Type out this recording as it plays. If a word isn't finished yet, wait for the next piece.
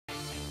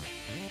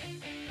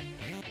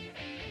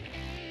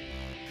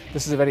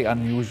This is a very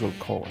unusual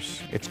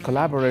course. It's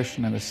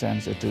collaboration in the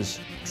sense it is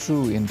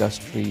true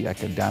industry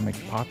academic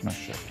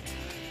partnership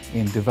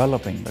in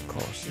developing the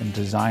course, in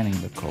designing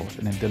the course,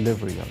 and in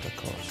delivery of the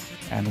course.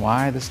 And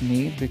why this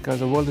need?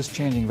 Because the world is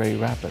changing very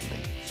rapidly.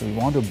 So we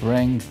want to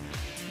bring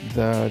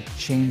the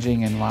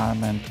changing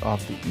environment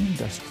of the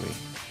industry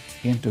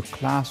into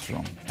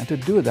classroom. And to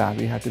do that,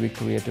 we have to be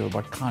creative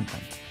about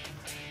content.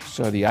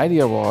 So the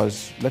idea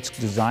was, let's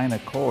design a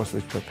course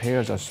which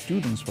prepares our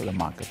students for the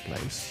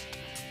marketplace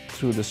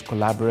through this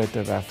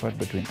collaborative effort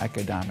between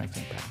academics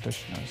and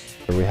practitioners.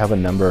 We have a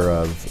number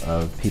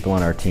of people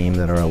on our team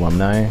that are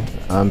alumni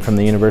from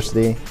the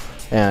university.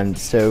 And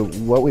so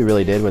what we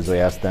really did was we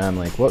asked them,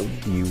 like, what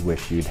do you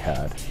wish you'd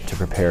had to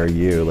prepare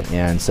you?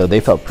 And so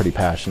they felt pretty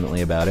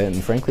passionately about it,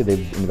 and frankly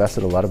they've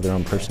invested a lot of their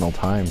own personal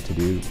time to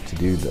do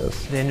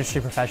this. The industry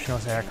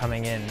professionals that are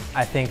coming in,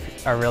 I think,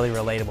 are really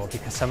relatable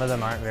because some of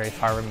them aren't very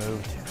far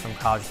removed from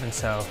college, and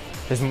so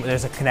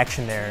there's a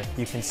connection there.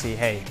 You can see,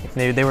 hey,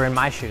 they were in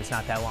my shoes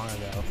not that long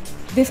ago.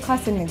 This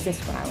class didn't exist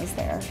when I was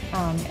there,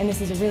 and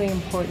this is a really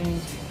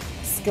important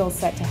skill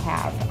set to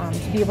have,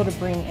 to be able to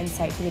bring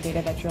insight to the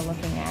data that you're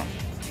looking at.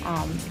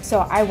 So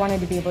I wanted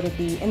to be able to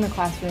be in the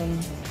classroom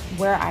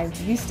where I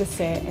used to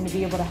sit and to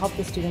be able to help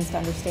the students to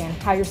understand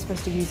how you're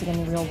supposed to use it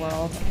in the real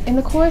world. In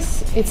the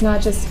course, it's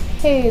not just,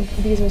 hey,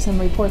 these are some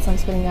reports I'm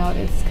spitting out.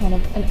 It's kind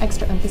of an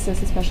extra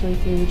emphasis, especially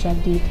through Gen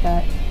Deep,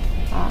 that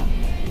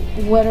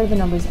what are the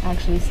numbers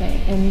actually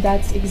saying? And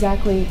that's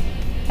exactly,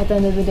 at the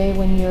end of the day,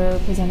 when you're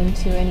presenting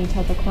to any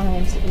type of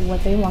client,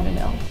 what they want to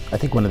know. I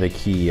think one of the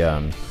key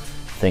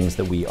things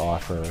that we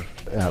offer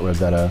at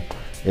Rosetta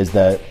is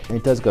that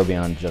it does go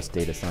beyond just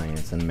data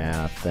science and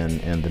math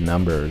and the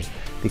numbers,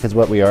 because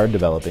what we are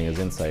developing is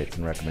insights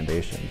and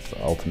recommendations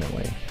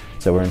ultimately.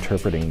 So we're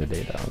interpreting the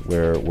data,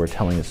 we're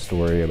telling a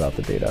story about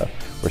the data,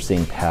 we're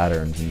seeing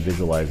patterns and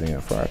visualizing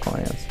it for our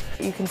clients.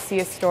 You can see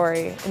a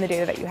story in the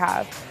data that you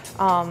have,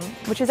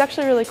 which is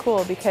actually really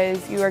cool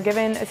because you are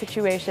given a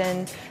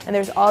situation and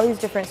there's all these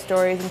different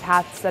stories and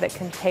paths that it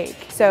can take.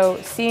 So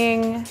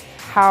seeing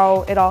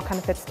how it all kind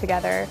of fits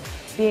together,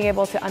 being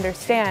able to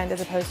understand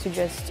as opposed to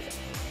just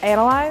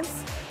analyze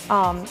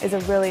is a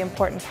really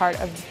important part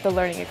of the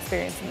learning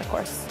experience in the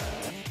course.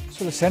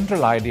 So the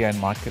central idea in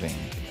marketing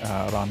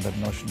around that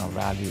notion of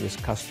value is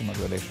customer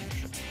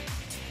relationship,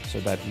 so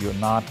that you're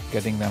not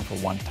getting them for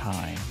one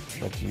time,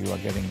 but you are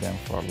getting them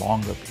for a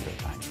longer period of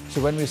time.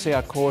 So when we say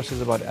our course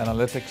is about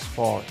analytics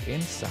for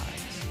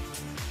insights,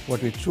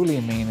 what we truly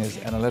mean is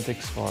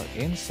analytics for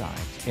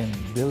insights in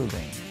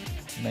building,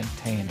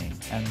 maintaining,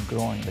 and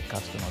growing the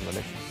customer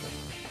relationship.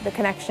 The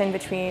connection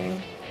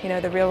between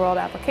the real world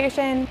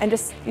application and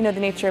just the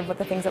nature of what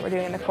the things that we're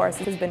doing in the course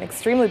has been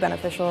extremely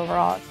beneficial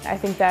overall. I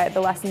think that the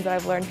lessons that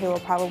I've learned here will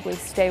probably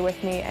stay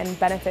with me and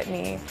benefit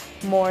me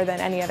more than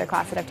any other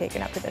class that I've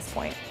taken up to this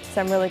point. So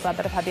I'm really glad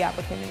that I've had the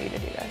opportunity to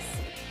do this.